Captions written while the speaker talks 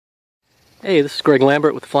Hey, this is Greg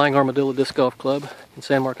Lambert with the Flying Armadillo Disc Golf Club in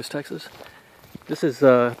San Marcos, Texas. This is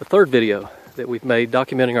the third video that we've made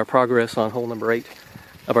documenting our progress on hole number 8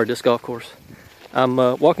 of our disc golf course. I'm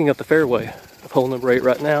walking up the fairway of hole number 8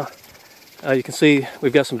 right now. You can see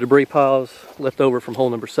we've got some debris piles left over from hole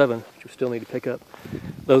number 7, which we still need to pick up.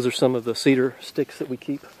 Those are some of the cedar sticks that we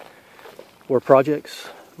keep for projects,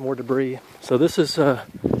 more debris. So this is,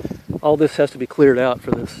 all this has to be cleared out for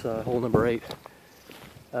this hole number 8.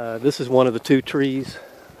 This is one of the 2 trees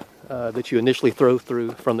that you initially throw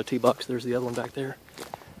through from the tee box. There's the other one back there.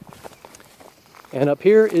 And up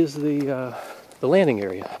here is the landing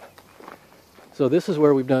area. So this is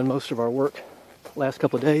where we've done most of our work last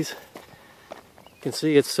couple of days. You can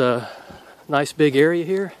see it's a nice big area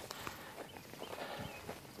here.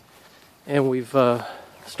 And we've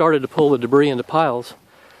started to pull the debris into piles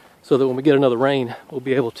so that when we get another rain, we'll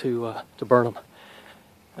be able to burn them.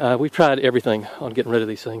 We've tried everything on getting rid of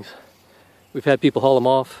these things. We've had people haul them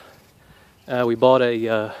off. We bought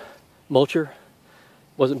a mulcher.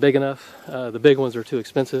 Wasn't big enough. The big ones are too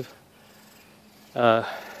expensive.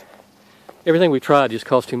 Everything we tried just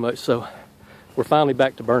cost too much, so we're finally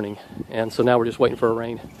back to burning. And so now we're just waiting for a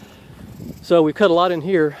rain. So we've cut a lot in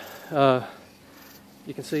here.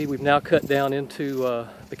 You can see we've now cut down into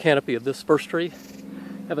the canopy of this first tree.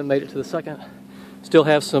 Haven't made it to the second. Still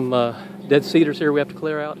have some dead cedars here we have to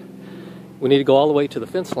clear out. We need to go all the way to the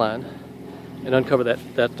fence line and uncover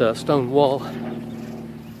that stone wall.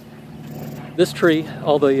 This tree,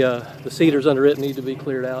 all the cedars under it need to be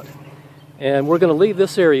cleared out. And we're going to leave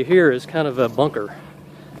this area here as kind of a bunker.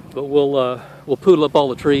 But we'll poodle up all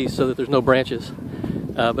the trees so that there's no branches.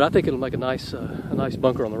 But I think it'll make a nice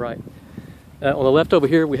bunker on the right. On the left over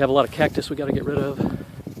here we have a lot of cactus we got to get rid of.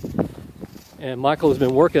 And Michael has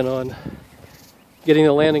been working on getting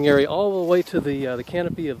the landing area all the way to the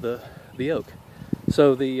canopy of the oak.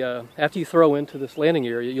 So after you throw into this landing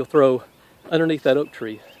area, you'll throw underneath that oak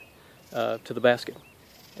tree to the basket.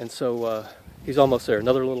 And so he's almost there.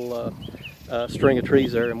 Another little string of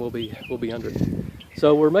trees there, and we'll be under it.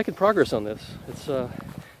 So we're making progress on this. It's kind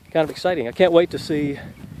of exciting. I can't wait to see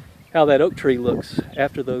how that oak tree looks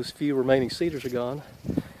after those few remaining cedars are gone.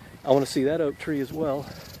 I want to see that oak tree as well.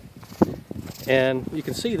 And you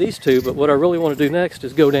can see these two, but what I really want to do next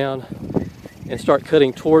is go down and start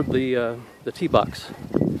cutting toward the tee box.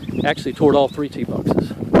 Actually, toward all 3 tee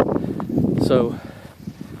boxes. So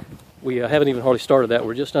we haven't even hardly started that.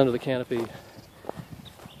 We're just under the canopy,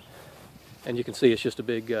 and you can see it's just a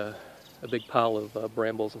big pile of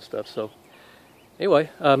brambles and stuff. So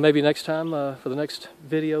anyway, maybe next time for the next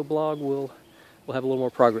video blog, we'll have a little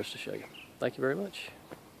more progress to show you. Thank you very much.